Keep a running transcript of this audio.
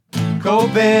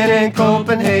Copen,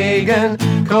 Copenhagen,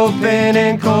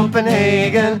 Copen,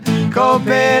 Copenhagen,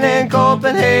 Copen,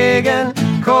 Copenhagen,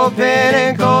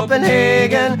 Copen,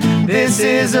 Copenhagen. This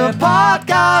is a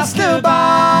podcast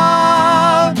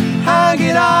about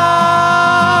hanging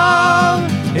out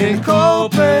in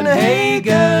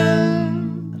Copenhagen.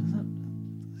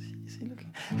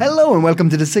 Hello and welcome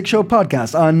to the Sick Show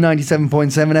podcast on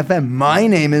 97.7 FM. My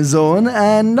name is Owen,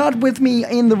 and not with me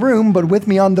in the room, but with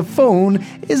me on the phone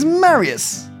is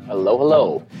Marius. Hello,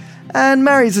 hello. And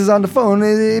Marius is on the phone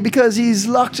because he's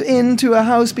locked into a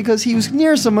house because he was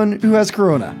near someone who has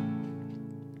corona.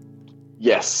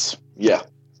 Yes, yeah.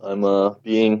 I'm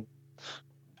being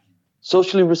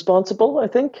socially responsible, I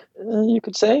think you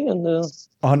could say. And 100%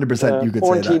 you could say that,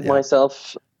 quarantined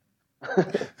myself.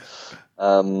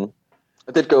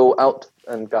 I did go out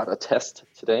and got a test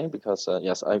today because,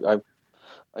 yes, I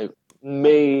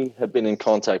may have been in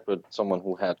contact with someone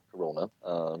who had corona.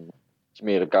 She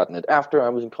may have gotten it after I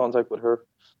was in contact with her.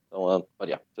 So, but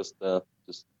yeah, just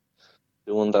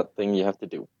doing that thing you have to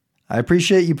do. I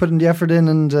appreciate you putting the effort in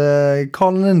and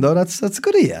calling in, though. That's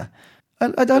good of you. I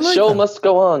the like show that. must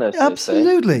go on, as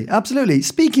Absolutely, absolutely.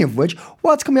 Speaking of which,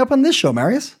 what's coming up on this show,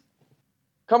 Marius?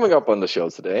 Coming up on the show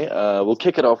today, we'll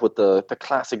kick it off with the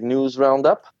classic news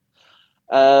roundup.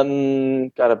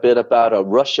 Got a bit about a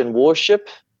Russian warship.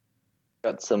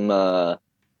 Got some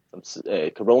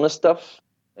Corona stuff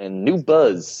and new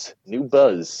buzz.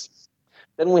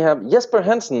 Then we have Jesper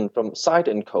Hansen from Side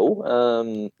 &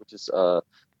 Co., which is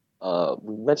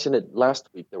we mentioned it last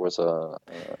week. There was a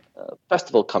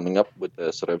festival coming up with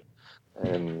the sort of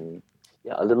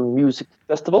a little music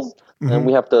festival. Mm-hmm. And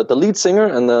we have the lead singer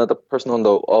and the person on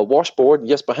the washboard,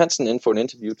 Jesper Hansen, in for an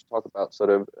interview to talk about sort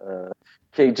of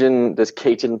Cajun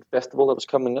festival that was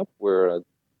coming up, where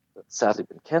it's sadly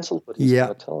been cancelled. But he's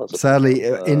going to tell us. Sadly,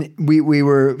 we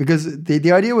were, because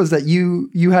the idea was that you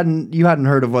hadn't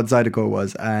heard of what Zydeco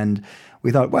was, and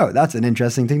we thought, wow, that's an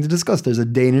interesting thing to discuss. There's a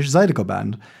Danish Zydeco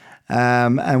band.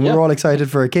 And we're all excited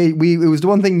for it. It was the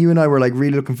one thing you and I were like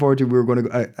really looking forward to. We were going to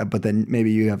go, but then maybe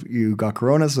you got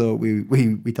corona, so we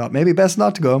thought maybe best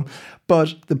not to go.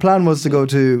 But the plan was to go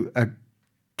to a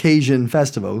Cajun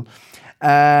festival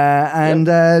and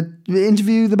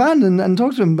interview the band and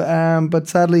talk to them. But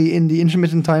sadly, in the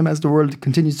intermittent time, as the world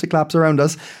continues to collapse around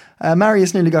us,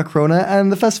 Marius nearly got corona,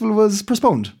 and the festival was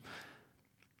postponed.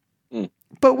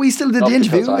 But we still did the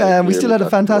interview. We still had a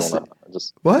fantastic.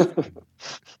 What?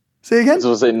 Say again?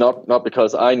 So say not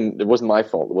because it wasn't my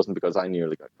fault. It wasn't because I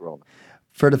nearly got corona.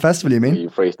 For the festival, you mean? You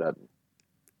phrased that.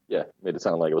 Yeah, made it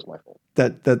sound like it was my fault.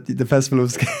 That the festival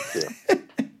was.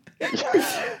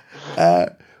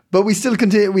 But we still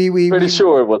continue. Pretty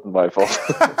sure it wasn't my fault.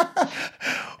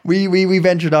 We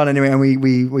ventured on anyway, and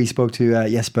we spoke to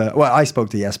Jesper. Well, I spoke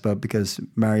to Jesper because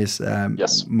Marius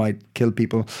might kill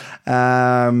people,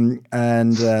 and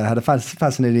had a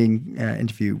fascinating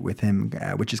interview with him,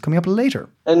 which is coming up later.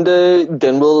 And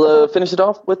then we'll finish it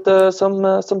off with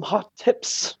some hot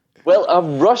tips. Well, a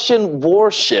Russian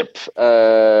warship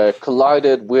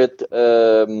collided with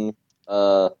a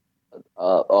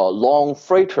long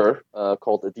freighter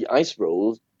called the Ice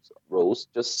Rose,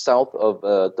 just south of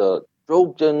the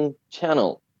Trojan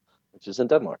Channel, which is in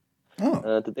Denmark.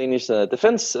 The Danish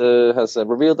defense has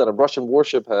revealed that a Russian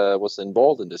warship was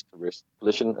involved in this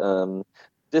collision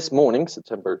this morning,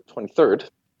 September 23rd,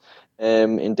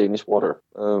 in Danish water.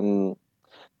 So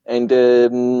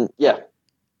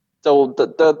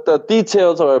the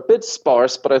details are a bit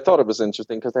sparse, but I thought it was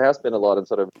interesting because there has been a lot of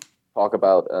sort of talk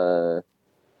about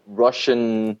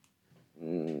Russian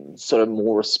sort of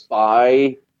more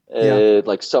spy.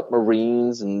 Like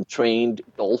submarines and trained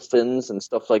dolphins and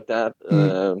stuff like that.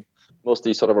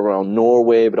 Mostly sort of around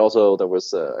Norway, but also there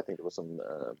was, I think there was some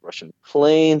Russian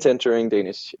planes entering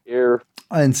Danish air.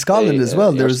 In Scotland as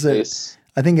well. There's a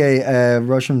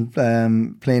Russian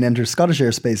plane entered Scottish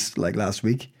airspace like last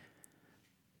week.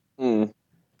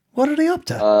 What are they up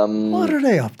to?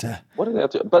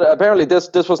 But apparently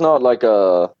this was not like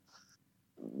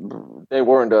they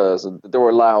weren't, they were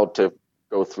allowed to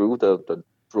go through the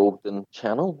Trojan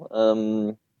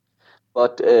Channel,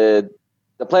 but the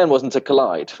plan wasn't to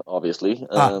collide, obviously.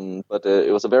 But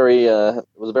it was a very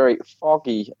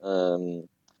foggy sort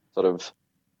of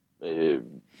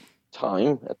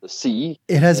time at the sea.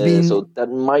 It has been, so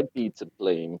that might be to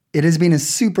blame. It has been a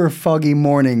super foggy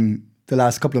morning the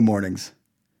last couple of mornings.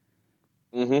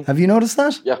 Mm-hmm. Have you noticed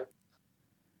that? Yeah.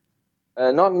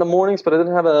 Not in the mornings, but I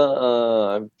didn't have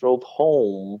I drove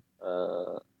home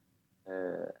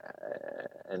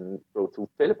and drove through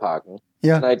Fælleparken.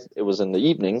 Yeah. And it was in the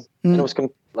evening, and it was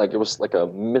like a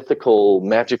mythical,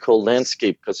 magical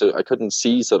landscape because I couldn't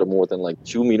see sort of more than like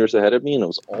 2 meters ahead of me, and it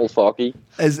was all foggy.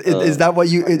 Is that what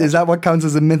you? Is that what counts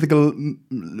as a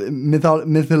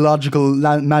mythological,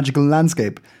 magical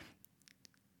landscape?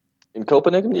 In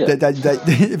Copenhagen, yeah. That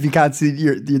if you can't see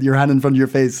your hand in front of your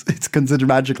face, it's considered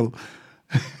magical.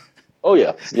 Oh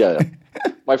yeah.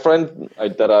 My friend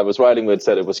that I was riding with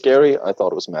said it was scary. I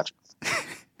thought it was magical.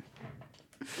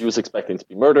 He was expecting to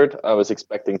be murdered. I was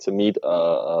expecting to meet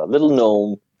a little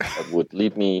gnome that would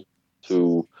lead me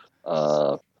to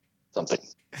something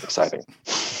exciting.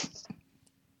 I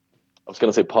was going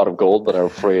to say pot of gold, but I'm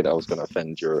afraid I was going to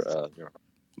offend your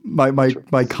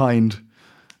my kind.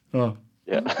 Oh.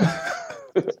 Yeah.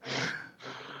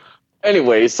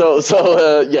 Anyway, so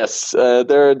yes,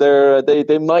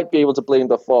 they might be able to blame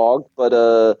the fog,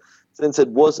 but since it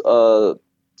was a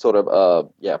sort of a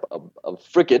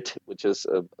frigate, which is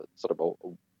a sort of what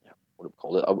do we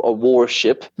call it, a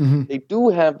warship, they do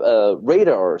have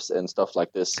radars and stuff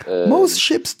like this. Most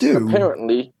ships do,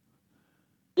 apparently.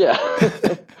 Yeah,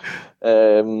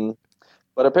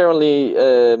 but apparently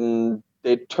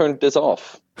they turned this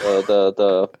off.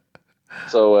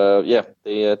 So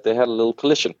they had a little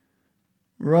collision.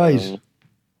 Right.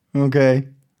 Okay.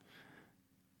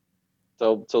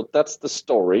 So that's the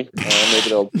story. Maybe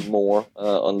there'll be more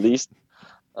unleashed.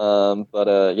 But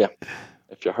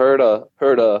if you heard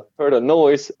a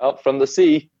noise out from the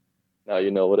sea, now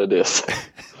you know what it is.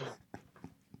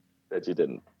 That you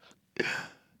didn't.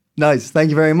 Nice. Thank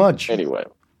you very much. Anyway,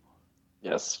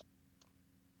 yes.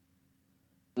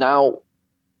 Now,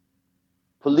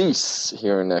 police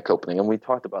here in Copenhagen, and we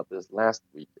talked about this last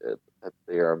week, that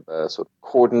they are sort of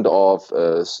cordoned off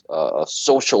a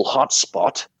social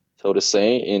hotspot, so to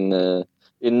say, in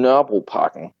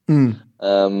Nørrebroparken.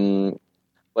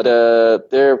 But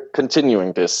they're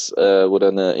continuing this with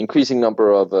an increasing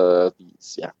number of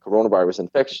these coronavirus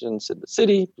infections in the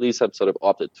city. Police have sort of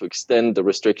opted to extend the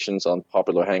restrictions on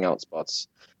popular hangout spots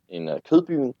in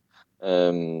Kødbyen.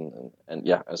 As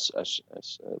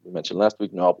we mentioned last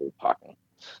week, Nørrebroparken.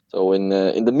 So in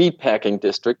the meatpacking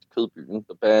district, Kødbyen,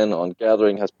 the ban on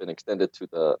gathering has been extended to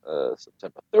the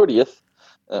September 30th,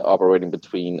 operating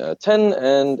between 10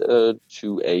 and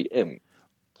 2 a.m.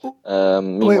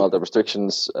 Meanwhile, the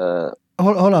restrictions. Hold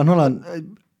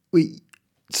on.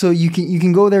 So you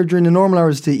can go there during the normal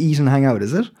hours to eat and hang out,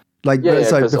 is it? Like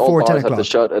because before all 10 bars o'clock. have to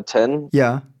shut at 10.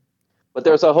 Yeah. But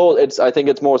there's a whole. I think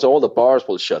it's more so all the bars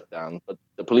will shut down, but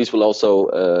the police will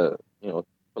also,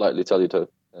 politely tell you to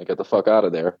get the fuck out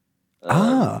of there.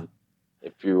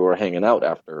 If you were hanging out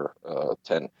after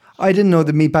 10. I didn't know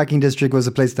the meatpacking district was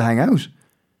a place to hang out.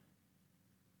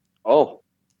 Oh,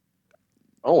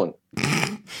 Owen,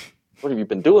 what have you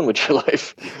been doing with your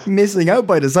life? Missing out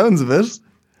by the sounds of it.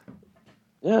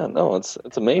 Yeah, no, it's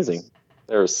amazing.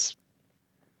 There's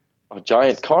a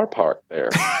giant car park there.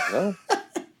 Yeah?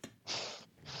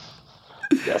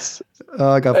 Yes.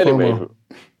 I got FOMO.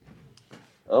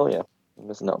 Oh yeah, I'm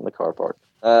missing out on the car park.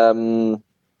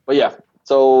 But yeah,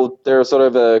 so they're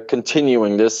sort of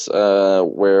continuing this,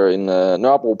 where in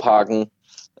Nørrebroparken,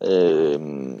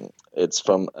 it's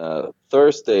from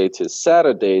Thursday to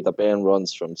Saturday. The ban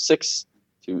runs from 6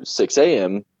 to 6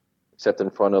 a.m., except in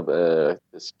front of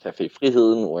this Café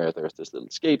Friheden, where there's this little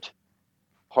skate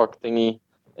park thingy,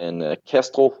 and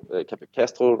Café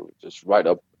Castro, just right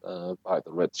up by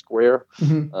the Red Square.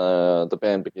 The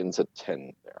ban begins at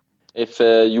 10 there. If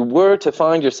you were to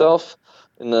find yourself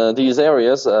in these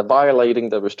areas violating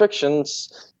the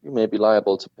restrictions, you may be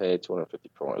liable to pay 250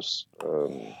 kroners.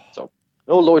 So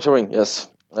no loitering, yes.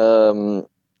 And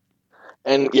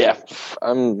yeah,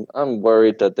 I'm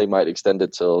worried that they might extend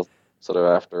it till sort of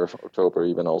after October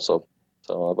even also.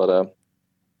 So, but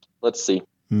let's see.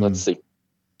 Let's see.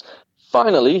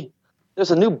 Finally,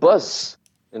 there's a new bus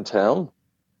in town,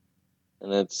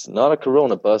 and it's not a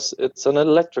Corona bus. It's an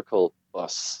electrical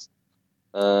bus.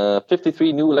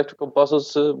 53 new electrical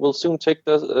buses will soon take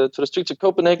to the streets of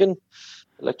Copenhagen,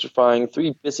 electrifying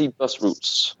 3 busy bus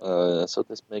routes. So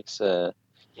this makes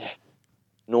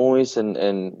noise,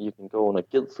 and you can go on a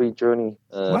guilt-free journey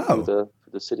through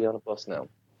the city on a bus now.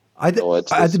 At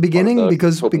the beginning,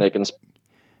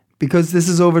 because this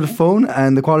is over the phone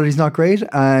and the quality's not great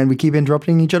and we keep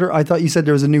interrupting each other, I thought you said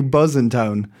there was a new buzz in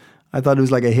town. I thought it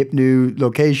was like a hip new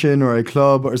location or a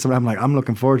club or something. I'm like, I'm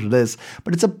looking forward to this.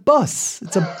 But it's a bus.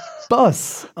 It's a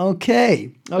bus.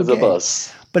 Okay. It's a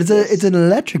bus. But it's an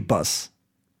electric bus.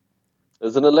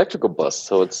 It's an electrical bus,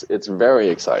 so it's very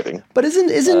exciting. But isn't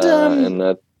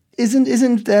the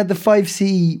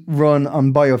 5C run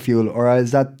on biofuel, or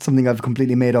is that something I've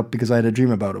completely made up because I had a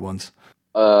dream about it once?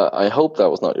 I hope that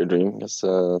was not your dream, because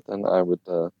then I would,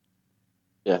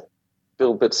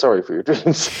 feel a bit sorry for your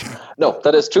dreams. No,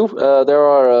 that is true. There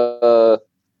are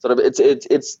sort of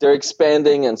they're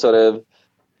expanding and sort of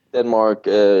Denmark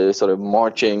sort of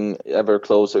marching ever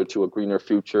closer to a greener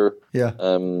future. Yeah.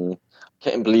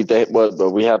 Can't believe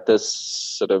but we have this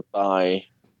sort of by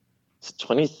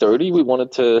 2030. We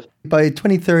wanted to. By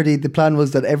 2030, the plan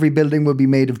was that every building would be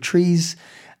made of trees,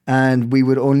 and we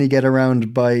would only get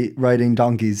around by riding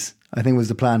donkeys. I think was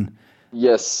the plan.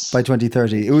 Yes. By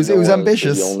 2030, it was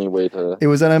ambitious. The only way to. It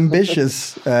was an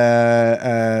ambitious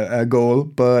goal,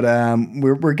 but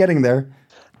we're getting there.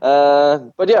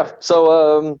 But yeah,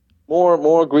 so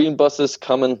more green buses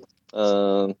coming,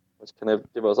 which can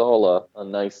give us all a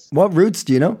nice. What routes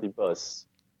do you know? Bus.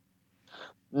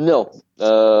 No,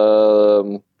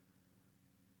 but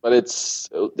it's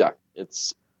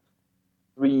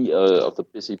 3 of the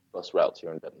busy bus routes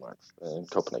here in Denmark, in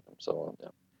Copenhagen. So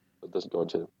it doesn't go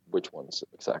into which ones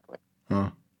exactly.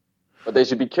 Oh. But they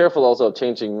should be careful also of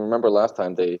changing. Remember last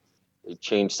time they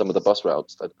changed some of the bus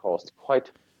routes that caused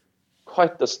quite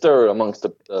the stir amongst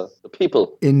the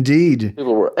people. Indeed.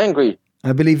 People were angry.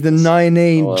 I believe the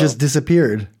 9A just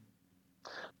disappeared.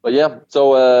 But yeah,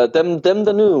 so them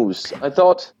the news. I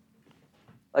thought,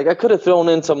 like, I could have thrown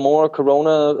in some more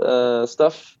Corona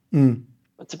stuff. Mm.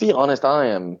 But to be honest, I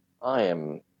am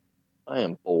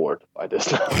bored by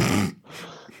this now.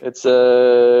 It's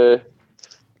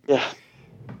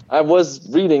I was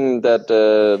reading that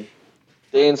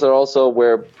Danes are also,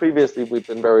 where previously we've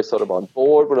been very sort of on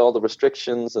board with all the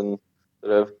restrictions and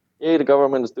sort of, the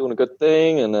government is doing a good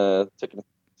thing and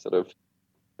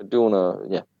doing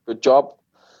a good job.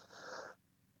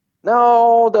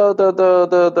 Now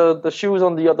the shoe's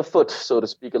on the other foot, so to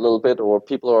speak, a little bit, or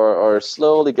people are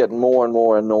slowly getting more and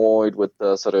more annoyed with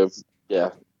the sort of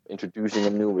introducing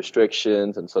of new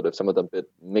restrictions and sort of some of the bit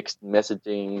mixed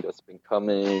messaging that's been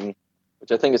coming,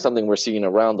 which I think is something we're seeing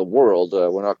around the world.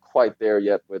 We're not quite there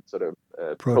yet with sort of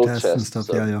protests and stuff,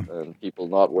 and people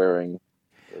not wearing.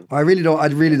 I really don't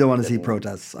want to see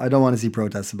protests. I don't want to see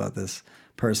protests about this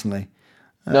personally.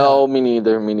 No, me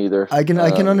neither. I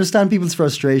can understand people's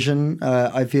frustration.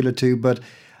 I feel it too, but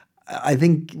I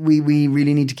think we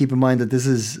really need to keep in mind that this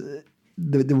is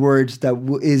the word that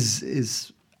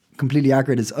is completely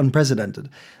accurate. Is unprecedented.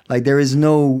 Like, there is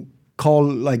no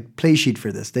play sheet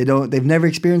for this. They've never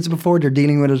experienced it before. They're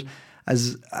dealing with it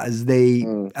as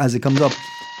it comes up.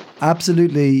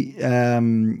 Absolutely.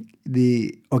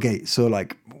 So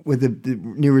like with the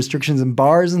new restrictions in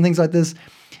bars and things like this,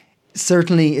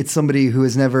 certainly it's somebody who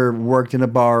has never worked in a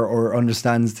bar or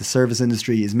understands the service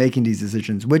industry is making these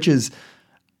decisions, which is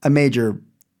a major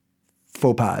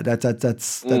faux pas. They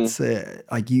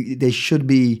should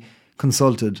be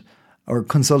consulted or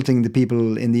consulting the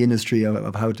people in the industry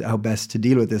of how best to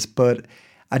deal with this. But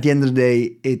at the end of the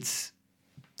day, it's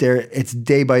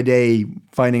day by day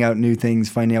finding out new things,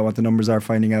 finding out what the numbers are,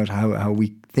 finding out how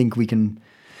we think we can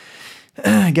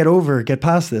get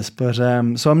past this. But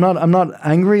so I'm not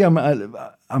angry.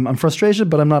 I'm frustrated,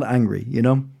 but I'm not angry. You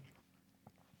know.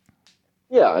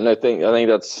 Yeah, and I think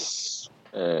that's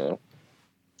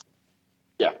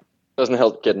doesn't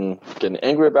help getting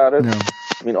angry about it. No.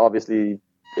 I mean, obviously,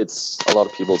 it's a lot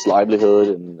of people's livelihood,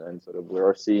 and sort of we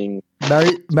are seeing.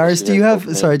 Marius, do you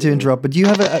have? Sorry to interrupt, but do you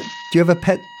have a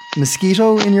pet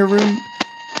mosquito in your room?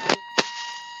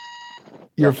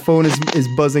 Your phone is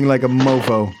buzzing like a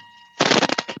mofo.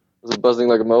 Is it buzzing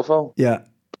like a mofo? Yeah.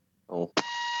 Oh.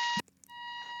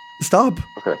 Stop.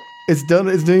 Okay. It's done.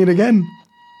 It's doing it again.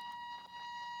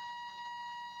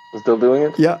 It's still doing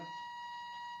it? Yeah.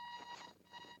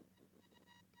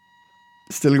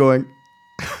 Still going.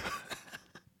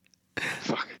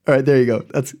 Fuck. All right, there you go.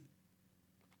 That's.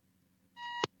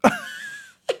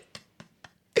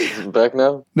 Is it back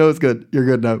now? No, it's good. You're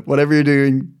good now. Whatever you're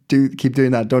doing, keep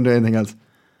doing that. Don't do anything else.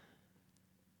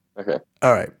 Okay.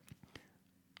 All right.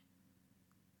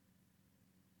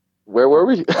 Where were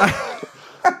we?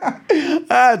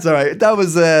 That's all right. That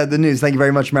was the news. Thank you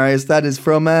very much, Marius. That is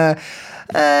from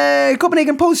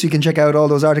Copenhagen Post. You can check out all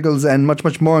those articles and much,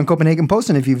 much more on Copenhagen Post.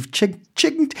 And if you've clicked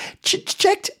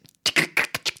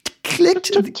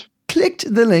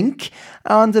the link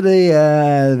onto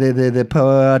the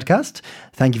podcast,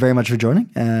 thank you very much for joining.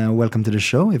 Welcome to the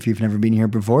show. If you've never been here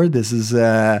before, this is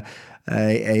a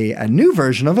new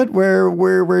version of it where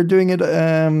we're doing it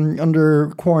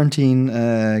under quarantine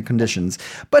conditions.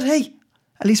 But hey,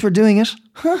 at least we're doing it.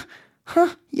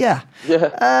 Yeah.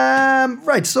 Yeah.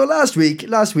 Right. So last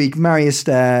week, Marius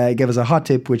gave us a hot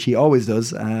tip, which he always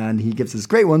does, and he gives us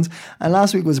great ones. And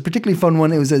last week was a particularly fun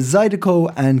one. It was a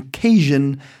Zydeco and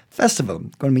Cajun festival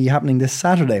going to be happening this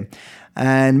Saturday.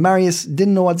 And Marius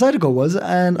didn't know what Zydeco was,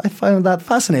 and I found that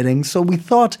fascinating. So we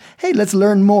thought, hey, let's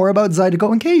learn more about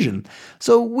Zydeco and Cajun.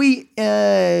 So we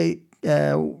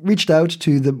reached out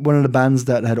to one of the bands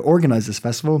that had organized this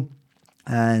festival,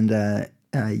 and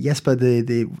Jesper,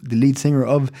 the lead singer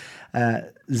of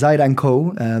Zyde &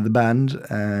 Co., the band,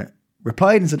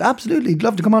 replied and said, absolutely, I'd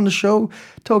love to come on the show,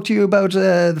 talk to you about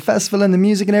the festival and the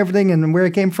music and everything and where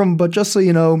it came from. But just so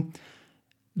you know,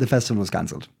 the festival was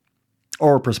cancelled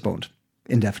or postponed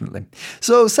indefinitely.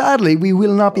 So sadly, we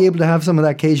will not be able to have some of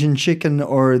that Cajun chicken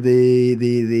or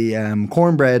the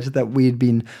cornbread that we'd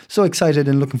been so excited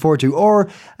and looking forward to. Or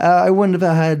I wouldn't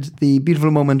have had the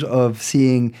beautiful moment of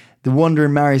seeing the wonder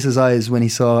in Marius's eyes when he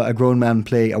saw a grown man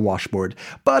play a washboard.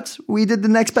 But we did the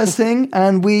next best thing,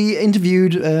 and we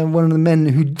interviewed one of the men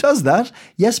who does that,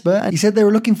 Jesper, and he said they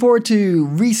were looking forward to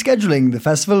rescheduling the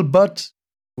festival, but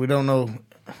we don't know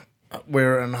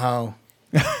where and how.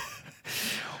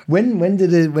 When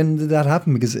did that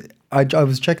happen? Because I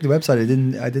was checking the website.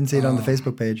 I didn't see it on the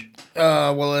Facebook page.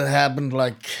 Well, it happened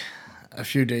like a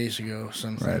few days ago,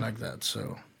 something like that.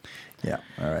 So yeah,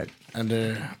 all right.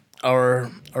 And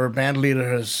our band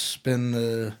leader has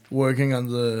been working on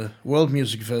the World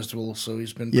Music Festival, so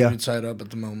he's been pretty tied up at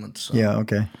the moment. So. Yeah.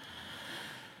 Okay.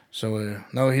 So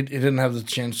no, he didn't have the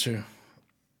chance to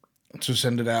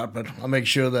send it out, but I'll make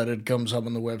sure that it comes up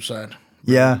on the website.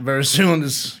 Yeah, very soon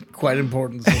is quite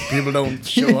important so people don't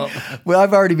show up. Well,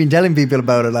 I've already been telling people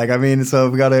about it. Like, I mean, so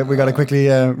we gotta quickly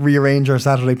rearrange our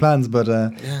Saturday plans, but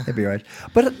it'll be right.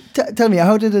 But tell me,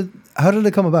 how did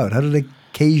it come about? How did the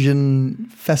Cajun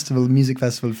festival, music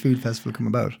festival, food festival come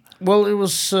about? Well, it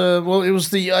was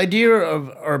the idea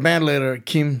of our band leader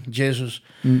Kim Jesus,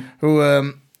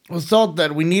 who thought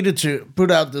that we needed to put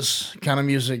out this kind of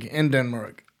music in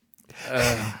Denmark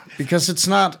because it's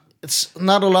not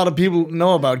a lot of people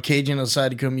know about Cajun or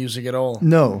Zydeco music at all.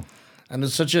 No. And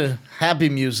it's such a happy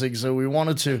music, so we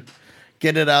wanted to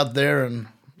get it out there and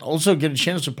also get a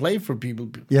chance to play for people.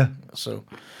 Yeah. So,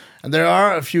 and there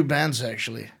are a few bands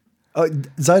actually. Oh,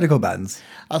 Zydeco bands?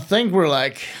 I think we're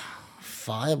like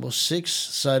 5 or 6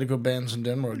 Zydeco bands in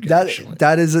Denmark.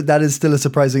 That is still a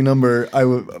surprising number.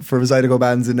 For Zydeco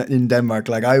bands in Denmark.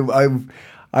 Like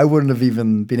I wouldn't have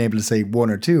even been able to say 1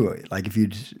 or 2. Like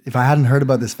if I hadn't heard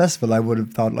about this festival, I would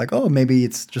have thought like, oh, maybe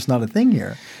it's just not a thing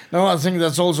here. No, I think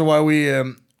that's also why we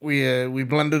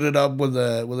blended it up with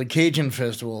a Cajun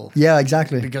festival. Yeah,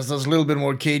 exactly. Because there's a little bit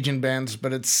more Cajun bands,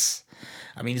 but it's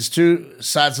 2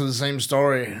 sides of the same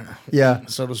story. Yeah,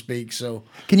 so to speak. So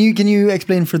can you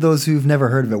explain for those who've never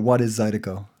heard of it, what is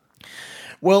Zydeco?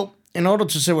 Well, in order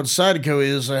to say what Zydeco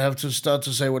is, I have to start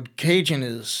to say what Cajun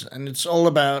is. And it's all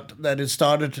about that it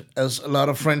started as a lot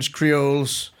of French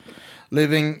Creoles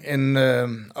living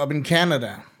up in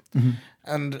Canada. Mm-hmm.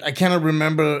 And I cannot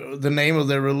remember the name of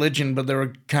their religion, but they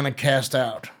were kind of cast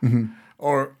out. Mm-hmm.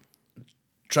 Or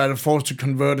try to force to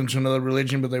convert into another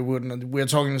religion, but they wouldn't. And we're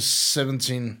talking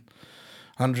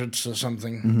 1700s or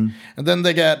something. Mm-hmm. And then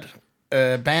they got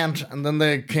banned, and then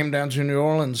they came down to New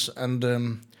Orleans.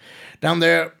 And down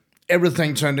there,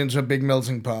 everything turned into a big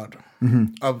melting pot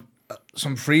of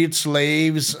some freed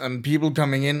slaves and people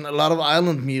coming in, a lot of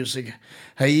island music,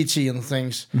 Haiti and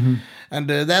things. Mm-hmm. And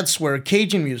that's where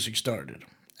Cajun music started,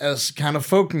 as kind of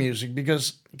folk music,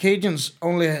 because Cajuns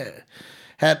only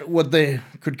had what they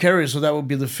could carry, so that would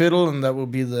be the fiddle, and that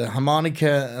would be the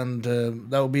harmonica, and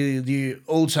that would be the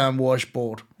old-time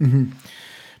washboard. Mm-hmm.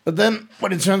 But then,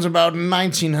 when it turns about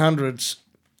 1900s,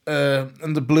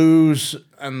 and the blues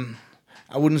and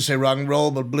I wouldn't say rock and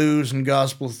roll, but blues and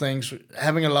gospel things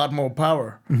having a lot more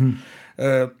power.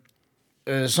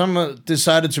 Mm-hmm. Some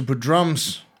decided to put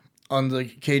drums on the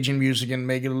Cajun music and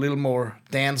make it a little more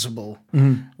danceable,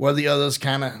 while the others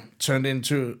kind of turned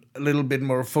into a little bit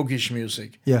more folkish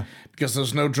music. Yeah, because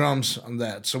there's no drums on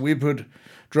that, so we put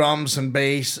drums and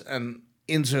bass and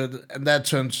into it, and that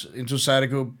turned into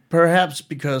Zydeco. Perhaps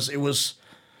because it was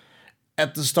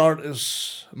at the start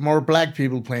is more black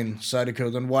people playing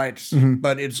Zydeco than whites,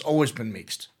 but it's always been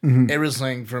mixed. Mm-hmm.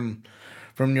 Everything from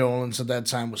New Orleans at that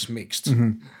time was mixed.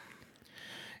 Mm-hmm.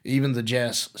 Even the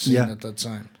jazz scene at that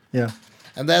time. Yeah,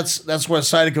 and that's where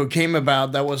Zydeco came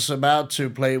about. That was about to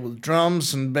play with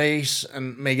drums and bass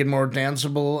and make it more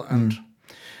danceable and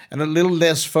a little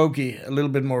less folky, a little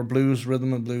bit more blues,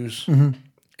 rhythm and blues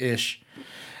ish,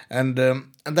 and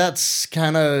that's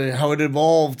kind of how it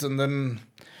evolved. And then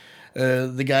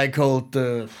the guy called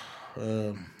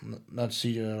not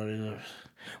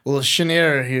well,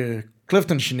 Chenier here,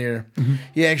 Clifton Chenier,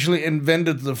 he actually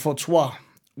invented the fauteuil,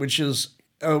 which is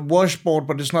a washboard,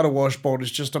 but it's not a washboard.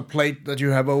 It's just a plate that you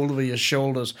have over your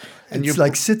shoulders, and It's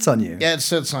like sits on you. yeah, it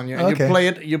sits on you. And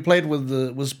Okay. You play it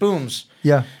with spoons.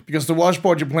 Yeah. Because the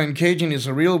washboard you play in Cajun is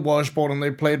a real washboard, and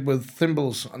they play it with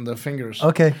thimbles on their fingers.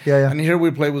 Okay. Yeah. And here we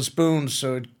play with spoons,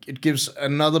 so it gives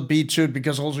another beat to it,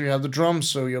 because also you have the drums,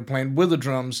 so you're playing with the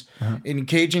drums. In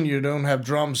Cajun, you don't have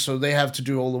drums, so they have to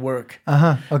do all the work.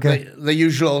 Okay. They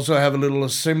usually also have a little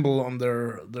symbol on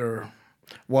their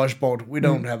washboard. We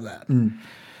don't have that.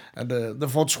 And the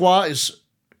fauteuil is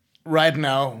right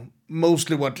now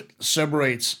mostly what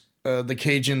separates the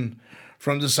Cajun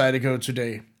from the Zydeco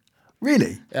today.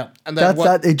 Really? Yeah, and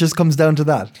That it just comes down to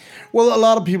that. well, a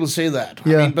lot of people say that.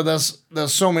 Yeah. I mean, but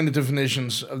there's so many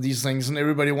definitions of these things, and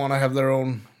everybody want to have their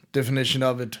own definition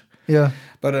of it. Yeah.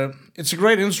 But it's a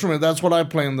great instrument. That's what I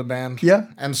play in the band. Yeah.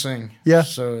 And sing. Yeah.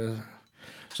 So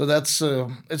that's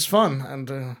it's fun,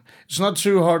 and it's not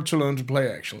too hard to learn to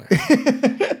play actually.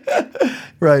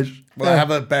 Right. Well, I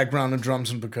have a background in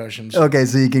drums and percussion. So. Okay,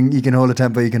 so you can hold a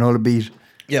tempo, you can hold a beat,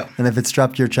 Yeah. and if it's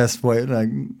strapped to your chest, boy, like,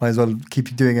 might as well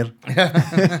keep doing it.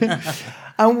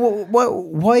 And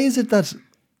why is it that?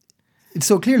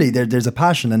 So clearly there's a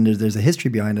passion and there's a history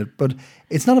behind it, but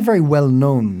it's not a very well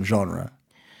known genre.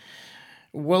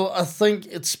 Well, I think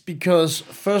it's because,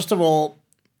 first of all,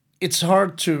 it's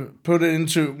hard to put it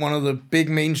into one of the big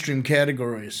mainstream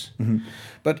categories.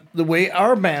 But the way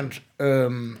our band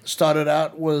started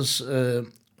out was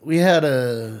we had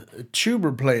a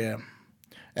tuba player.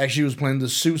 Actually, he was playing the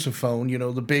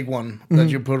sousaphone, the big one that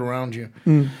you put around you.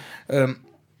 And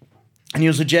he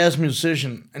was a jazz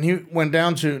musician. And he went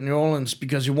down to New Orleans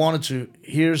because he wanted to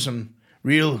hear some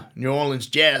real New Orleans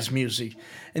jazz music.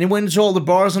 And he went into all the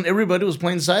bars, and everybody was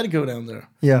playing Zydeco down there.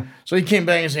 Yeah. So he came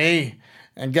back and said, hey,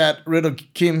 and got rid of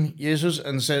Kim Jesus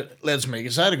and said, let's make a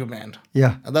Zydeco band.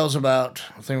 Yeah. And that was about,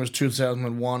 I think it was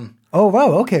 2001. Oh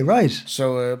wow. Okay. Right.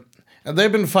 So, and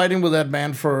they've been fighting with that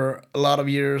band for a lot of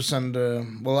years. And,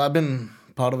 well, I've been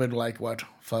part of it like,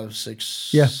 5, 6,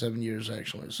 Yeah. 7 years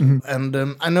actually. So,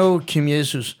 and I know Kim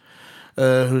Jesus,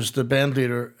 who's the band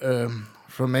leader,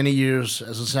 for many years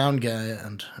as a sound guy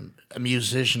and a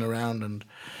musician around.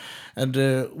 And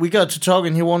we got to talk,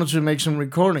 and he wanted to make some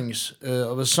recordings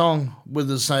of a song with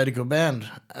the Zydeco band.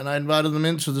 And I invited them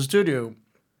into the studio.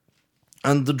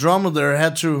 And the drummer there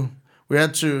we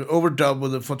had to overdub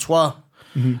with the fauteuil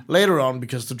later on,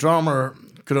 because the drummer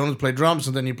could only play drums,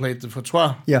 and then he played the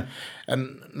fauteuil. Yeah.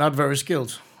 And not very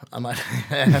skilled, I might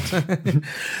add.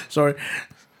 Sorry,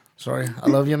 I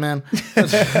love you, man.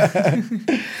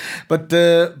 But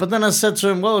then I said to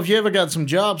him, well, if you ever got some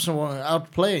jobs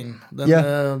out playing,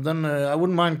 then I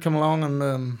wouldn't mind coming along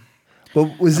and.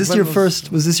 But was this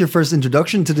your first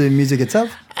introduction to the music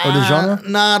itself or the genre?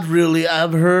 Not really.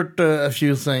 I've heard a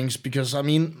few things, because I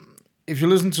mean, if you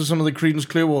listen to some of the Creedence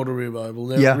Clearwater Revival,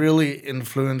 they're really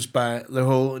influenced by the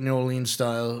whole New Orleans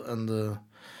style and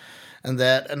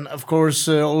that, and of course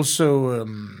also.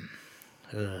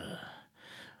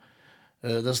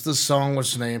 There's this song,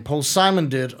 what's the name? Paul Simon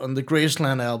did on the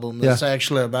Graceland album. That's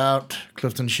actually about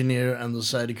Clifton Chenier and the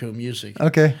Zydeco music.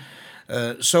 Okay.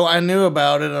 So I knew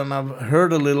about it, and I've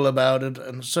heard a little about it,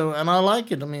 and I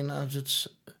like it. I mean, it's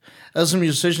as a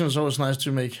musician, it's always nice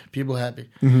to make people happy.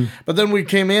 But then we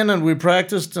came in and we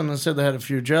practiced, and I said I had a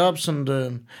few jobs, and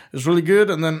it was really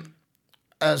good. And then,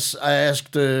 as I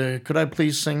asked, could I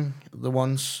please sing the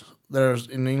ones that are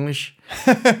in English,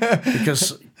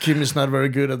 because Kim is not very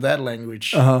good at that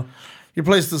language. He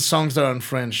plays the songs that are in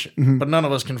French, but none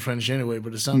of us can French anyway,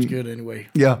 but it sounds good anyway.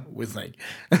 Yeah. We think.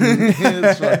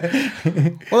 It's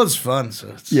fun.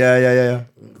 So Yeah.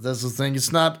 that's the thing.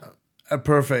 It's not a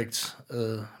perfect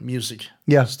music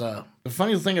style. The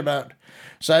funny thing about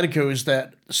Zydeco is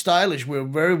that stylish, we're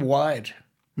very wide.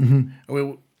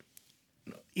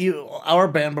 Our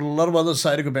band, but a lot of other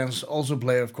Zydeco bands also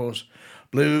play, of course,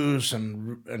 blues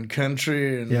and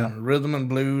country and rhythm and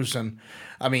blues, and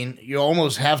I mean, you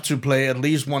almost have to play at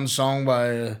least one song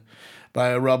by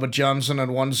Robert Johnson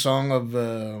and one song of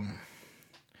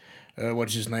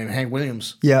what's his name, Hank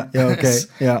Williams. Yeah. Okay.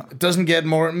 Yeah. It doesn't get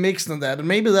more mixed than that, and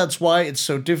maybe that's why it's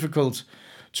so difficult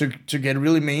to get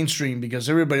really mainstream, because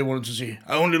everybody wanted to say,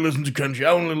 I only listen to country,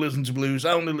 I only listen to blues,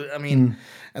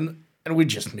 and we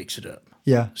just mix it up.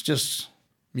 Yeah. It's just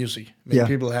music, make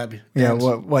people happy. Yeah. Dance.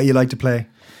 What you like to play?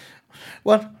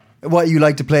 What? What you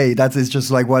like to play? It's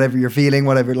just like whatever you're feeling,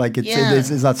 whatever. Like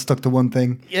it's not stuck to one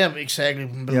thing. Yeah, exactly.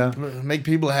 Make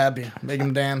people happy, make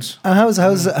them dance. And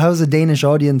how's a Danish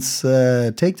audience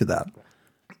take to that?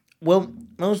 Well,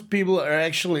 most people are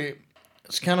actually.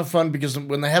 It's kind of fun, because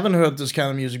when they haven't heard this kind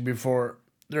of music before,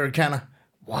 they're kind of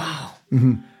wow,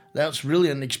 that's really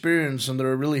an experience, and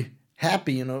they're really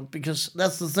happy, because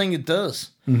that's the thing it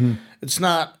does. It's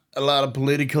not a lot of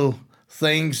political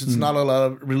things. It's not a lot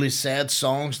of really sad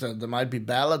songs. There might be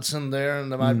ballads in there,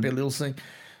 and there might be a little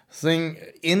thing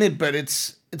in it, but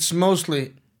it's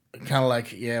mostly kind of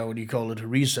like, what do you call it?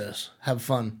 Recess, have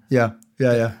fun. Yeah.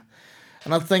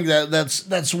 And I think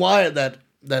that's why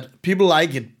that people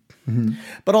like it.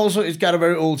 But also, it's got a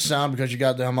very old sound because you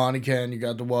got the harmonica and you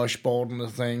got the washboard and the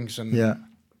things, and Yeah.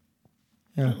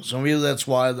 so really that's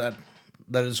why that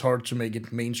is hard to make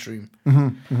it mainstream.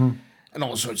 And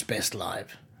also, it's best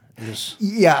live.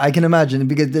 Yeah, I can imagine,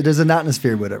 because there's an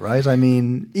atmosphere with it, right? I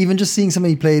mean, even just seeing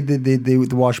somebody play the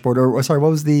washboard, or sorry,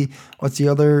 what's the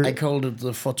other? I called it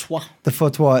the fauteuil. The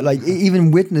fauteuil. Like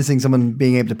even witnessing someone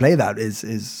being able to play that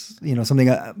is something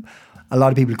a lot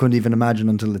of people couldn't even imagine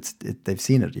until they've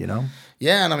seen it.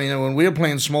 Yeah, and I mean, when we were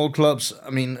playing small clubs, I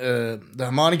mean, the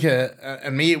harmonica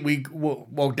and me, we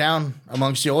walk down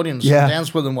amongst the audience and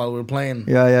dance with them while we were playing.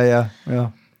 Yeah.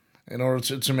 In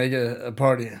order to make a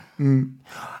party.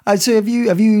 So have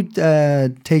you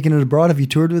taken it abroad? Have you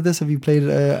toured with this? Have you played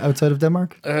outside of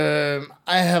Denmark?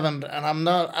 I haven't, and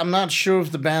I'm not sure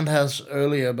if the band has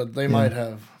earlier, but they might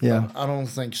have. Yeah, I don't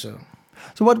think so.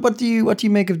 So what do you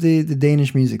make of the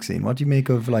Danish music scene? What do you make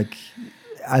of, like,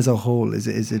 as a whole? Is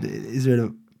it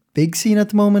a big scene at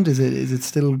the moment? Is it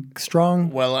still strong?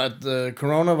 Well, at the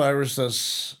coronavirus,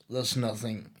 there's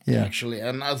nothing actually,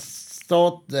 and I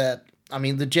thought that. I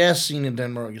mean, the jazz scene in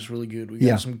Denmark is really good. We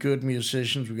got some good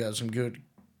musicians. We got some good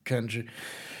country.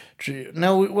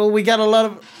 We got a lot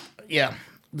of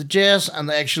the jazz and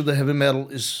the heavy metal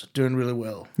is doing really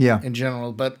well. In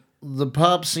general, but the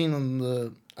pop scene and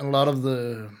a lot of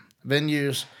the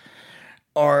venues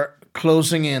are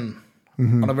closing in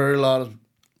on a very lot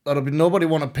of nobody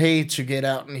want to pay to get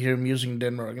out and hear music in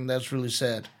Denmark, and that's really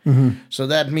sad. So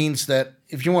that means that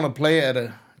if you want to play at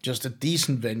just a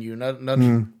decent venue, not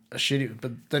a shitty,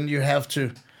 but then you have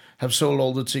to have sold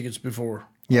all the tickets before.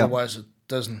 Otherwise it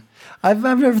doesn't. I've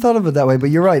never thought of it that way, but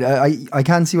you're right. I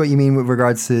can see what you mean with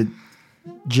regards to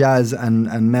jazz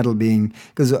and metal being,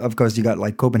 because of course you got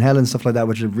like Copenhagen and stuff like that,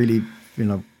 which have really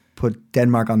put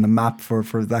Denmark on the map for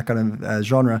that kind of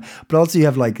genre. But also you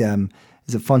have like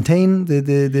is it Fontaine,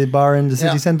 the bar in the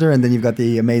city centre, and then you've got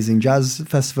the amazing jazz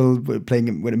festival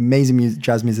playing with amazing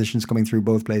jazz musicians coming through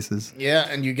both places. Yeah,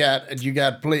 and you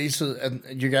got places, and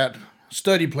you got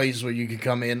study places where you can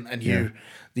come in and hear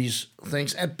these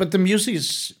things. But the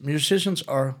musicians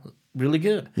are really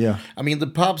good. Yeah, I mean, the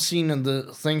pop scene and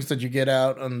the things that you get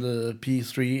out on the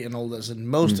P3 and all this, and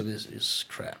most of it is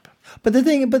crap. But the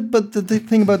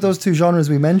thing about those two genres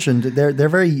we mentioned, they're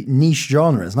very niche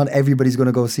genres. Not everybody's going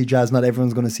to go see jazz. Not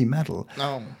everyone's going to see metal.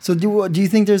 No. So do you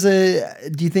think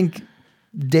do you think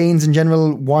Danes in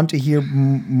general want to hear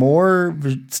more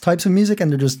types of music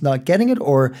and they're just not getting it,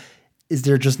 or is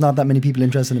there just not that many people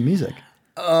interested in music?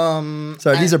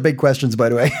 Sorry, these are big questions, by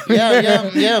the way.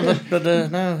 but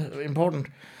no, important.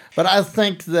 But I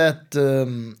think that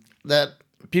that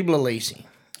people are lazy.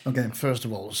 Okay. First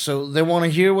of all, so they want to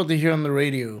hear what they hear on the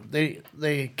radio.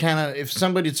 They kind of, if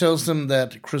somebody tells them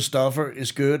that Christopher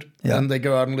is good, then they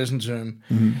go out and listen to him.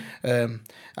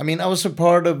 I mean, I was a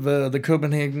part of the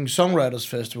Copenhagen Songwriters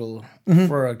Festival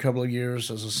for a couple of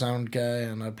years as a sound guy,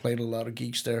 and I played a lot of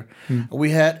gigs there. We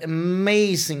had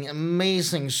amazing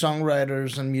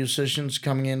songwriters and musicians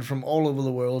coming in from all over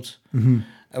the world. And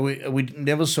we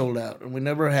never sold out, and we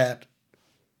never had.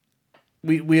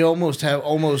 We almost have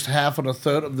half or a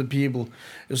third of the people.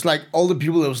 It's like all the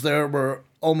people that was there were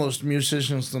almost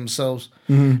musicians themselves,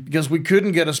 because we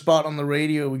couldn't get a spot on the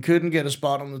radio, we couldn't get a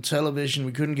spot on the television,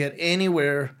 we couldn't get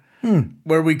anywhere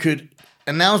where we could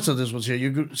announce that this was here.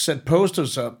 You could set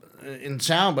posters up in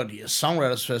town, but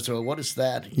Songwriters Festival, what is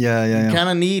that? You kind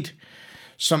of need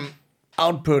some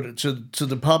output to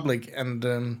the public, and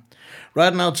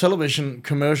right now television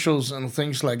commercials and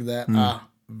things like that are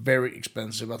very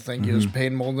expensive. I think you're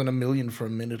paying more than $1 million for a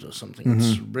minute or something.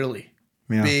 It's really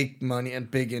big money and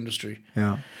big industry.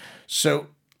 So,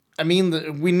 I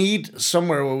mean, we need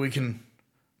somewhere where we can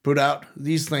put out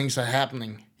these things are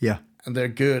happening. And they're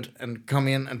good, and come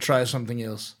in and try something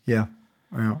else. I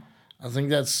think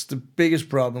that's the biggest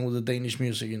problem with the Danish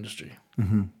music industry.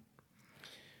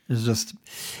 It's just,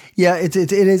 it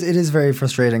is very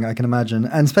frustrating, I can imagine,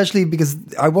 and especially because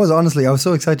I was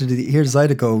so excited to hear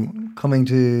Zydeco coming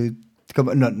to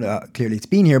come. Not clearly it's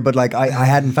been here, but like I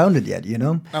hadn't found it yet,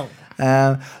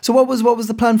 So what was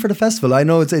the plan for the festival? I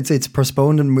know it's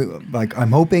postponed, and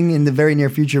I'm hoping in the very near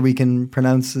future we can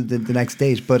announce the next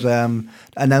date. But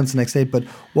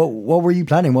what were you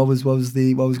planning? What was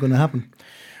going to happen?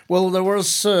 Well, there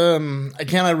was I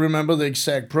cannot remember the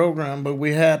exact program, but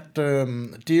we had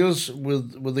deals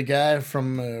with a guy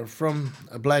from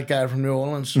a black guy from New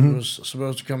Orleans who was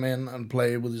supposed to come in and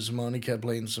play with his harmonica,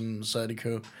 playing some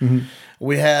Zydeco.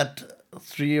 We had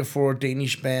 3 or 4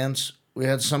 Danish bands. We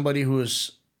had somebody who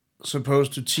was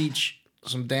supposed to teach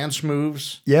some dance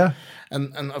moves. Yeah.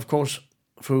 And of course,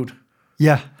 food.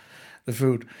 Yeah. The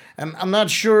food. And I'm not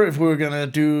sure if we were gonna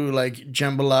do like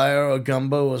jambalaya or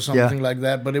gumbo or something like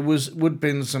that, but it would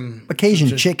been some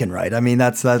Cajun chicken, right? I mean,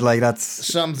 that's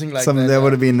something like something that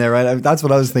would have been there, right? That's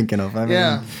what I was thinking of. I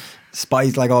mean,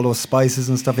 spice, like all those spices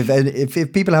and stuff.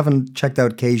 If people haven't checked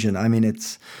out Cajun, I mean,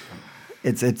 it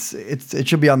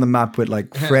should be on the map with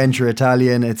like French or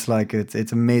Italian. It's like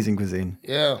it's amazing cuisine.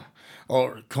 Yeah.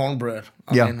 Or cornbread.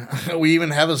 I mean, we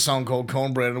even have a song called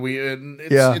Cornbread.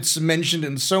 It's mentioned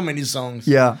in so many songs.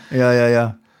 Yeah.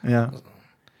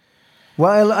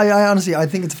 Well, I honestly, I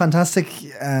think it's a fantastic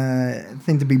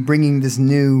thing to be bringing this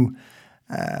new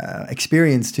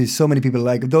experience to so many people.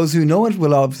 Like those who know it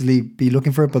will obviously be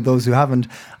looking for it, but those who haven't,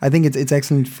 I think it's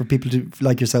excellent for people to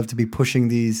like yourself to be pushing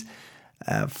these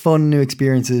fun new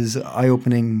experiences,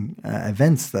 eye-opening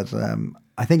events that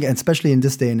I think, especially in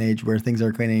this day and age where things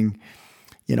are getting,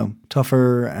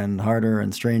 tougher and harder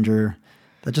and stranger,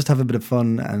 that just have a bit of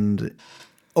fun and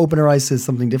open our eyes to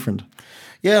something different.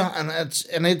 Yeah, and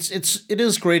it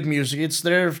is great music. It's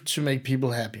there to make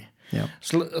people happy. Yeah.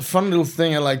 It's a fun little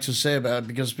thing I like to say about it,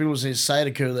 because people say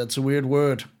Zydeco, that's a weird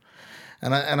word.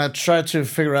 And I tried to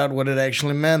figure out what it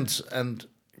actually meant. And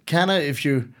kind of if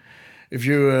you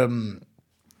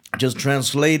just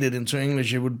translate it into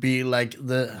English, it would be like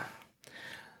the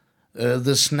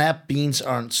snap beans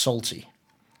aren't salty.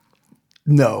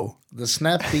 No. The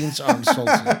snap beans aren't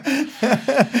salty.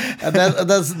 And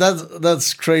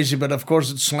that's crazy, but of course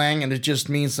it's slang, and it just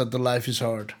means that the life is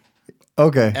hard.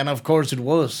 Okay. And of course it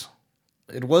was.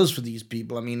 It was for these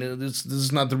people. I mean, this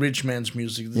is not the rich man's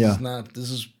music.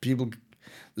 This is people.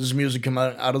 This is music come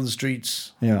out of the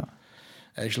streets. Yeah.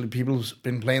 Actually, people have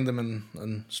been playing them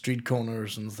in street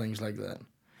corners and things like that.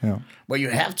 Yeah. Well, you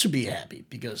have to be happy,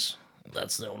 because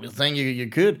that's the only thing you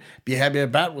could be happy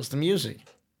about was the music.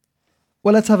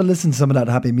 Well, let's have a listen to some of that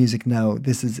happy music now.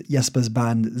 This is Jesper's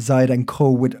band Zyde & Co.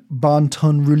 with Bon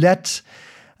Ton Roulette.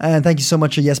 And thank you so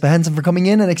much to Jesper Hensen for coming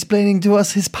in and explaining to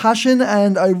us his passion.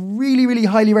 And I really, really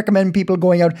highly recommend people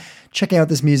going out, checking out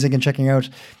this music and checking out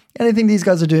anything these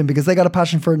guys are doing, because they got a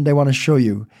passion for it and they want to show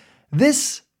you.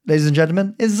 This, ladies and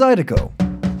gentlemen, is Zydeco.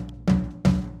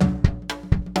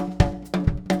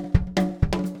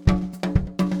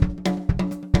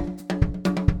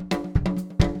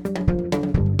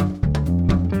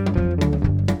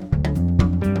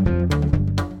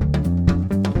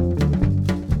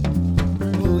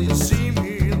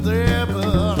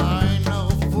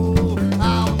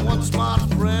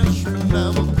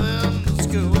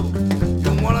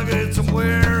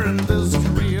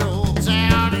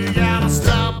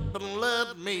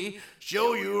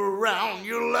 Show you around,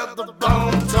 you let the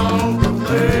Bon Ton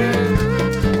Roulette.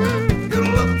 You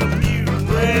let the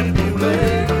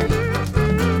mulette.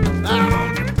 Now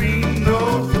don't you be no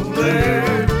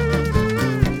roulette.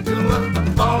 You let the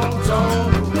Bon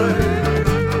Ton Roulette.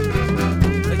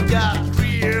 They got a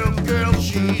Creole girl,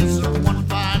 she's a one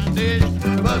fine dish,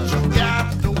 but you got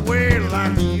to wear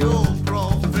like the old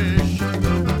crawfish.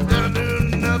 They'll do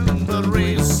nothing but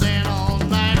racing all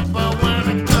night, but when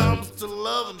it comes to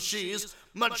loving, she's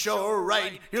much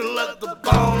alright. You let the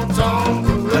Bon Ton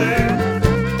Roulette.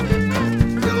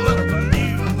 You let the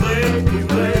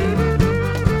mulette.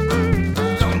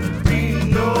 Don't you be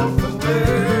no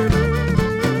roulette.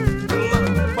 You let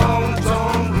the Bon Ton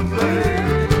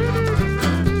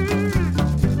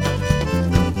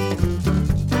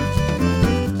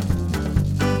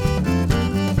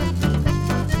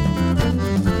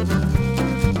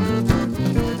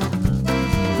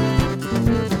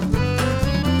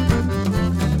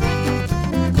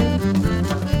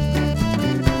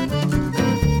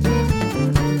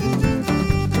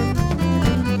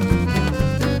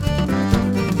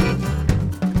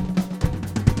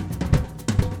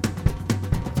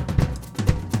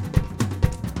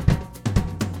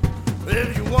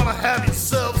If you wanna have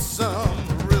yourself some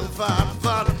real fine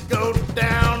fun, go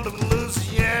down to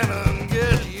Louisiana and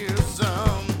get you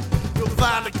some. You'll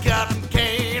find a cotton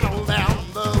cane all down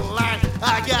the line.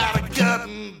 I got a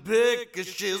cotton pick, 'cause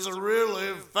she's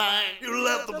really fine. You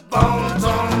let the Bon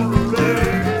Ton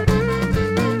Roulette.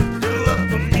 You let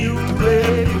the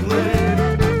mulette.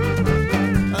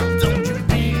 Don't you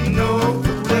be no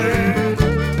roulette.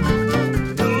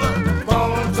 You let the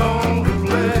Bon Ton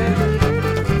Roulette.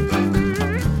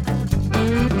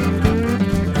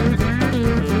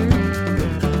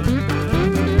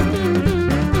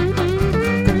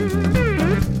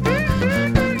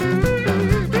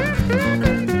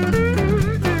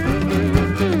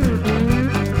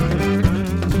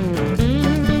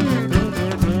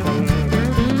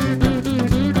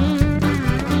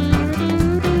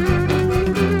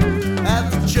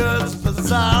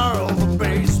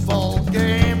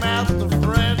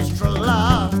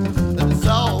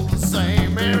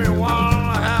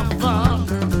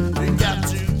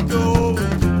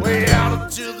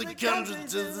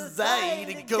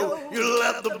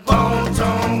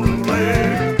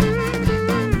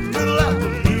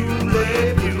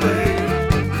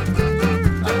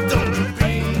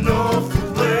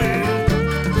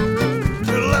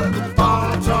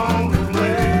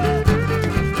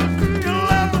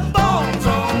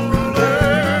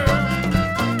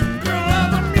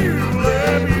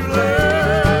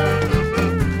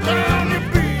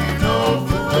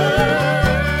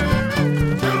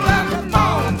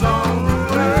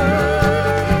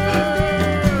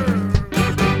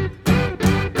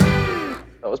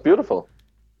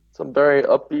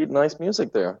 upbeat, nice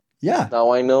music there. Yeah.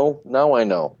 Now I know.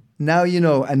 Now you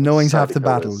know, and knowing's half the Zydeco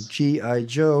battle. is. G.I.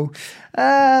 Joe.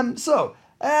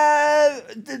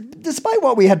 Despite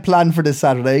what we had planned for this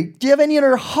Saturday, do you have any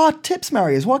other hot tips,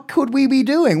 Marius? What could we be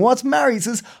doing? What's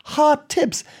Marius's hot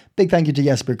tips? Big thank you to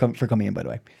Jesper for coming in, by the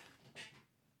way.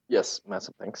 Yes,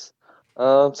 massive thanks.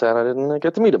 Sad I didn't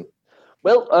get to meet him.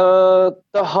 Well,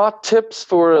 the hot tips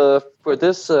for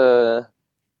this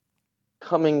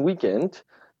coming weekend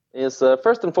is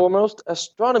first and foremost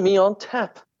Astronomy on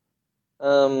Tap.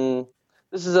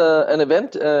 This is an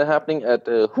event happening at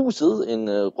Huset in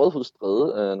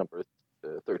Rådhusstræde, number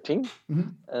 13.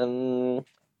 Mm-hmm.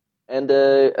 And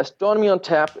Astronomy on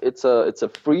Tap, it's a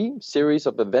free series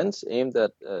of events aimed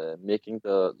at making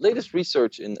the latest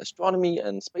research in astronomy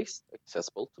and space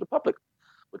accessible to the public,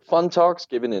 with fun talks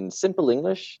given in simple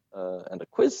English and a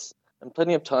quiz, and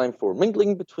plenty of time for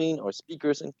mingling between our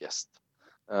speakers and guests.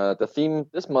 The theme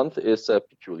this month is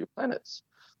Peculiar Planets,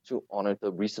 to honor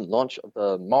the recent launch of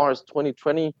the Mars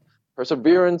 2020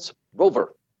 Perseverance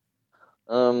rover.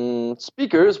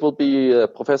 Speakers will be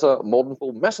Professor Morten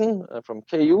Bo Madsen from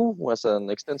KU, who has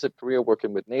an extensive career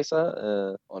working with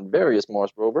NASA on various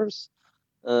Mars rovers.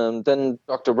 Then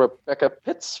Dr. Rebecca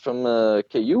Pitts from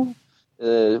KU,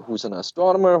 who's an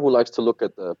astronomer who likes to look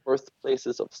at the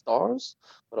birthplaces of stars,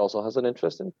 but also has an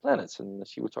interest in planets. And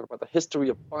she will talk about the history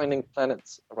of finding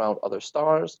planets around other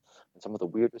stars and some of the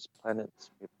weirdest planets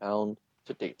we've found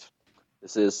to date.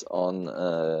 This is on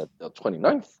the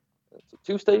 29th. It's a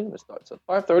Tuesday, and it starts at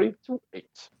 5:30 to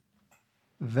 8.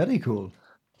 Very cool.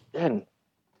 Then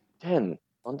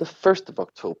on the 1st of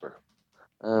October,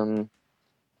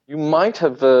 you might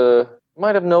have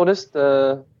noticed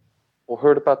or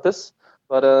heard about this,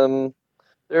 but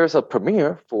there's a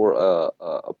premiere for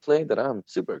a play that I'm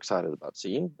super excited about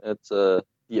seeing. It's The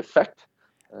Effect,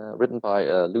 written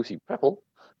by Lucy Preppel.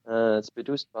 It's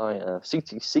produced by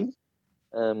CTC,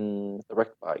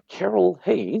 directed by Carol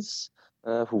Hayes,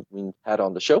 who we had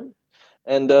on the show,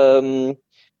 and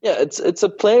it's a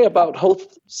play about Hope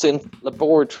Synth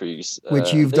Laboratories,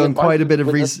 Which you've done quite a bit of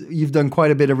you've done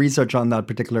quite a bit of research on that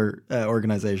particular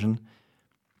organization.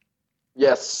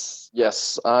 Yes,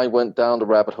 I went down the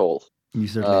rabbit hole. You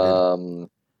certainly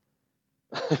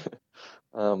did.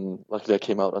 Luckily, I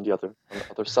came out on the other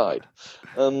side.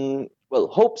 Well,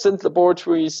 Hope Synth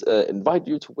Laboratories invite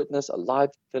you to witness a live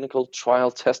clinical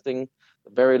trial testing the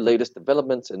very latest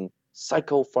developments in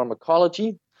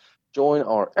psychopharmacology. Join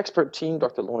our expert team,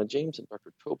 Dr. Lorna James and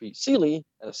Dr. Toby Seeley,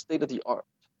 at a state-of-the-art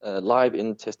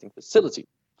live-in testing facility.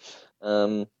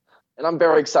 And I'm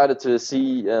very excited to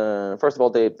see. First of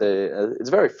all, it's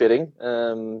very fitting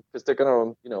because they're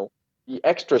gonna, be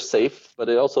extra safe, but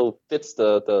it also fits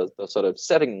the sort of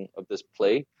setting of this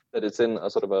play, that it's in a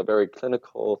sort of a very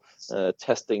clinical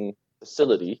testing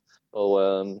facility.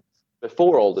 So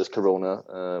before all this corona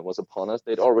was upon us,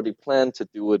 they'd already planned to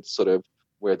do it sort of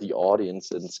where the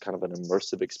audience is kind of an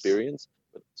immersive experience,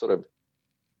 but sort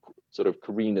of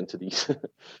careened into these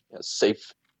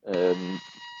safe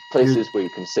places where you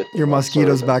can sit. Your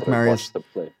mosquito's back, Marius.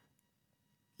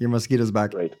 Your mosquito's back.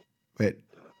 Great. Wait,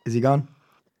 is he gone?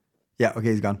 Yeah, okay,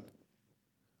 he's gone.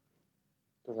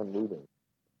 Because I'm moving.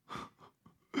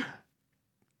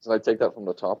 Should I take that from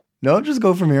the top? No, just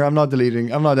go from here. I'm not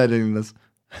deleting. I'm not editing this.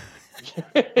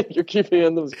 You're keeping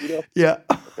in the mosquito? Yeah.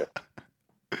 Okay.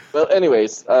 Well,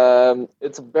 anyways,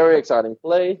 it's a very exciting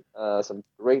play. Some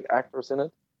great actors in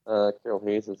it. Carol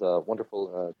Hayes is a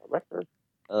wonderful director.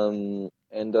 I'm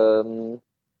excited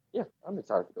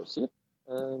to go see it.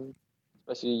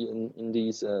 Especially in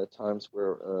these times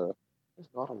where there's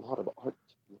not a lot of art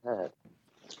to be had.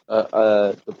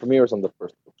 The premiere is on the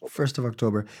 1st of October. 1st of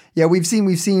October. Yeah, we've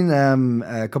seen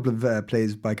a couple of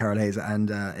plays by Carol Hayes,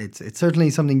 and it's certainly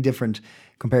something different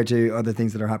compared to other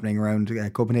things that are happening around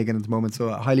Copenhagen at the moment.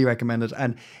 So I highly recommend it,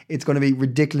 and it's going to be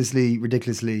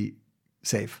ridiculously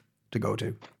safe to go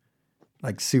to,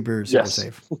 like super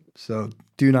safe. So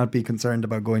do not be concerned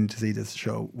about going to see this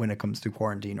show when it comes to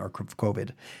quarantine or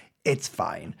COVID. It's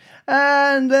fine.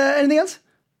 And anything else?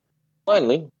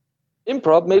 Finally,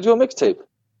 Improv made you a mixtape.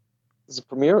 This is a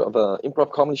premiere of an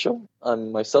improv comedy show.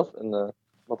 Myself and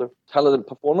other talented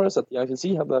performers at the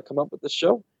ICC have come up with this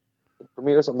show. It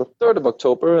premieres on the 3rd of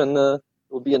October, and it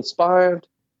will be inspired.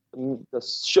 The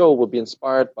show will be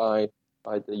inspired by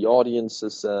the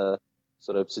audience's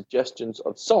sort of suggestions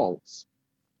of songs.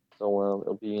 So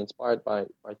it'll be inspired by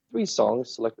 3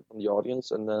 songs selected from the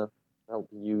audience, and that will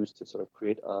be used to sort of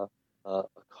create a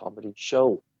comedy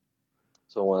show.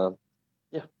 So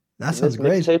that sounds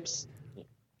great. Mixtapes. If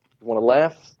you want to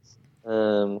laugh,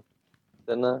 then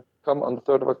come on the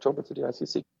 3rd of October to the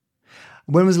ICC.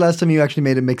 When was the last time you actually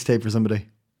made a mixtape for somebody?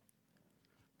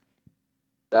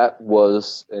 That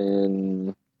was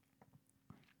in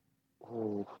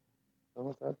when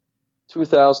was that?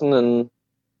 2000 and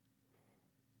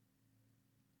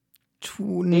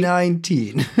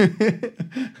 19.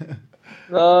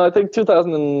 I think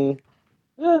 2000 and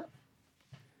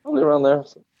probably around there,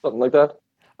 something like that.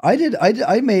 I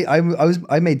made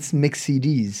mix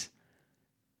CDs.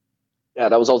 Yeah,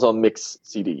 that was also a mix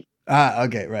CD. Ah,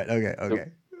 okay, right, okay,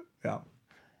 yeah.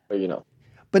 But, you know,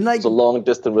 But it like was a long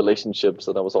distance relationship,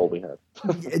 so that was all we had.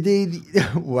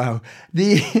 wow,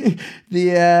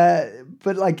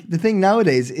 but like the thing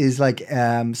nowadays is like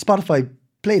Spotify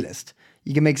playlist.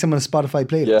 You can make someone a Spotify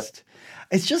playlist.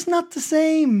 It's just not the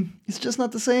same. It's just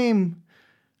not the same.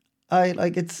 I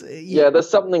like it's Yeah, there's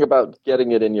something about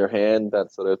getting it in your hand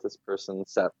that sort of this person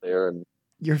sat there and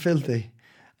You're filthy.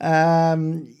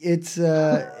 The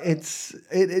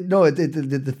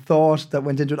thought that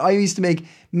went into it. I used to make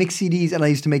mix CDs and I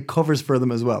used to make covers for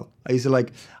them as well. I used to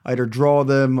like either draw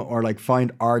them or like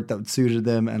find art that suited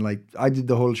them, and like I did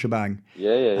the whole shebang.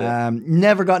 Yeah.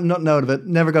 Never got nothing out of it.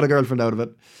 Never got a girlfriend out of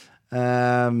it.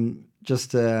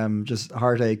 Just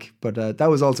heartache. But that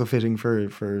was also fitting for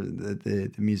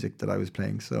the music that I was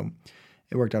playing. So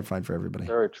it worked out fine for everybody.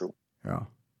 Very true. Yeah.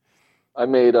 I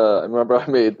remember I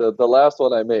made the last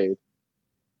one I made.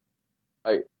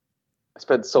 I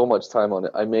spent so much time on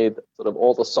it. I made sort of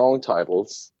all the song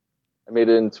titles. I made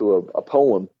it into a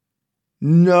poem.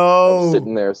 No. I was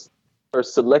sitting there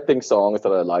first selecting songs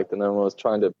that I liked, and then I was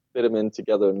trying to fit them in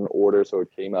together in order so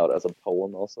it came out as a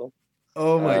poem also.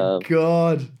 Oh my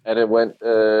God. And it went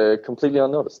completely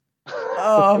unnoticed.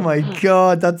 Oh my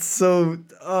God. That's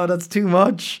too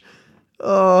much.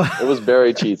 Oh. It was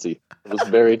very cheesy. It was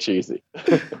very cheesy.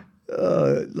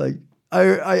 Like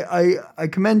I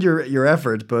commend your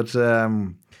effort, but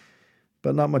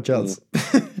not much else.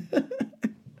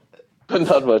 But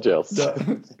not much else. No.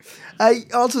 I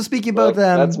also speaking about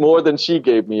that's more than she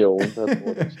gave me,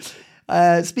 Owen.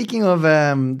 Speaking of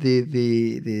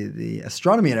the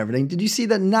astronomy and everything, did you see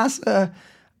that NASA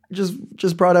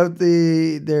just brought out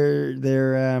their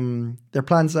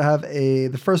plans to have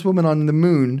the first woman on the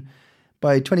moon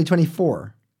by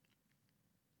 2024?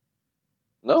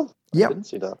 No, I didn't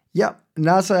see that. Yeah,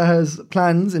 NASA has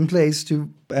plans in place to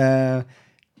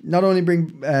not only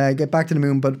get back to the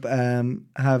moon, but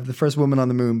have the first woman on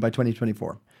the moon by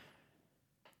 2024.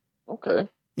 Okay.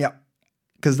 Yeah,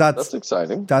 because that's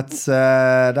exciting. That's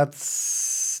it.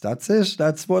 That's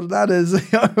what that is.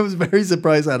 I was very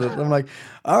surprised at it. I'm like,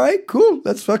 all right, cool.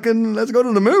 Let's go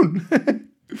to the moon.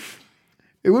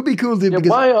 It would be cool to. Yeah,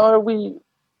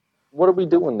 what are we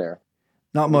doing there?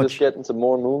 Not much. Just getting some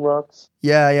more moon rocks.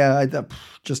 Yeah.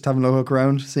 Just having a look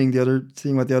around, seeing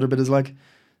what the other bit is like.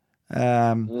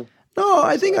 No,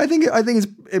 I think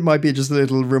it might be just a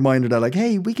little reminder that like,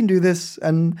 hey, we can do this,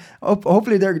 and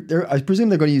hopefully I presume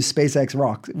they're going to use SpaceX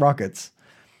rockets,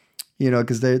 you know,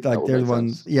 because they're the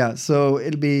ones. Sense. Yeah, so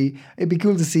it'd be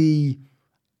cool to see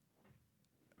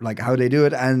like how they do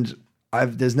it, and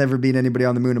there's never been anybody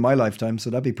on the moon in my lifetime, so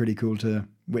that'd be pretty cool to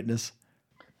witness.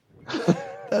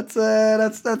 That's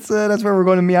where we're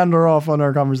going to meander off on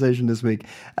our conversation this week.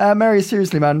 Mary,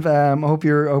 seriously, man, I hope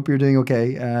you're doing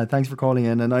okay. Thanks for calling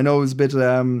in, and I know it was a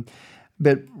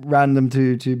bit random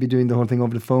to be doing the whole thing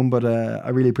over the phone, but I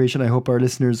really appreciate it. I hope our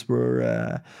listeners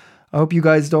were. I hope you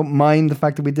guys don't mind the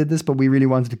fact that we did this, but we really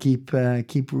wanted to keep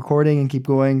recording and keep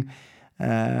going.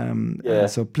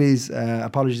 So please,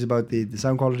 apologies about the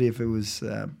sound quality if it was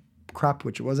crap,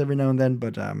 which it was every now and then,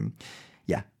 but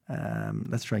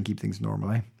let's try and keep things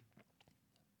normal, eh?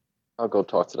 I'll go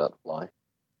talk to that fly.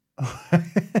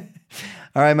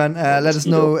 All right, man. Let us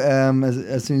know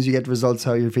as soon as you get results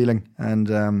how you're feeling, and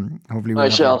hopefully I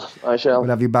shall. We'll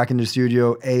have you back in the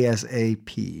studio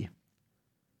ASAP.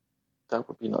 That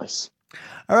would be nice.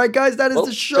 All right, guys, that is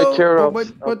the show. Take care of what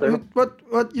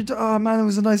you? Oh man, it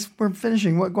was a nice. We're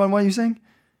finishing. What are you saying?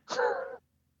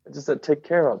 I just said take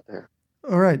care out there.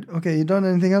 All right. Okay. You done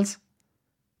anything else?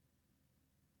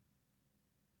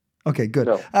 Okay, good.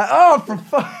 No. For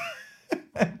fun.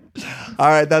 All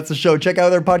right, that's the show. Check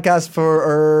out our podcast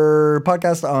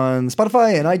on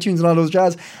Spotify and iTunes and all those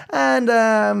jazz, and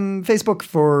Facebook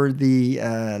for the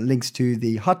links to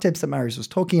the hot tips that Marius was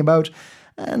talking about.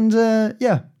 And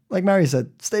like Marius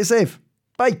said, stay safe.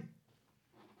 Bye.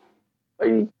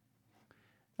 Bye.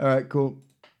 All right, cool.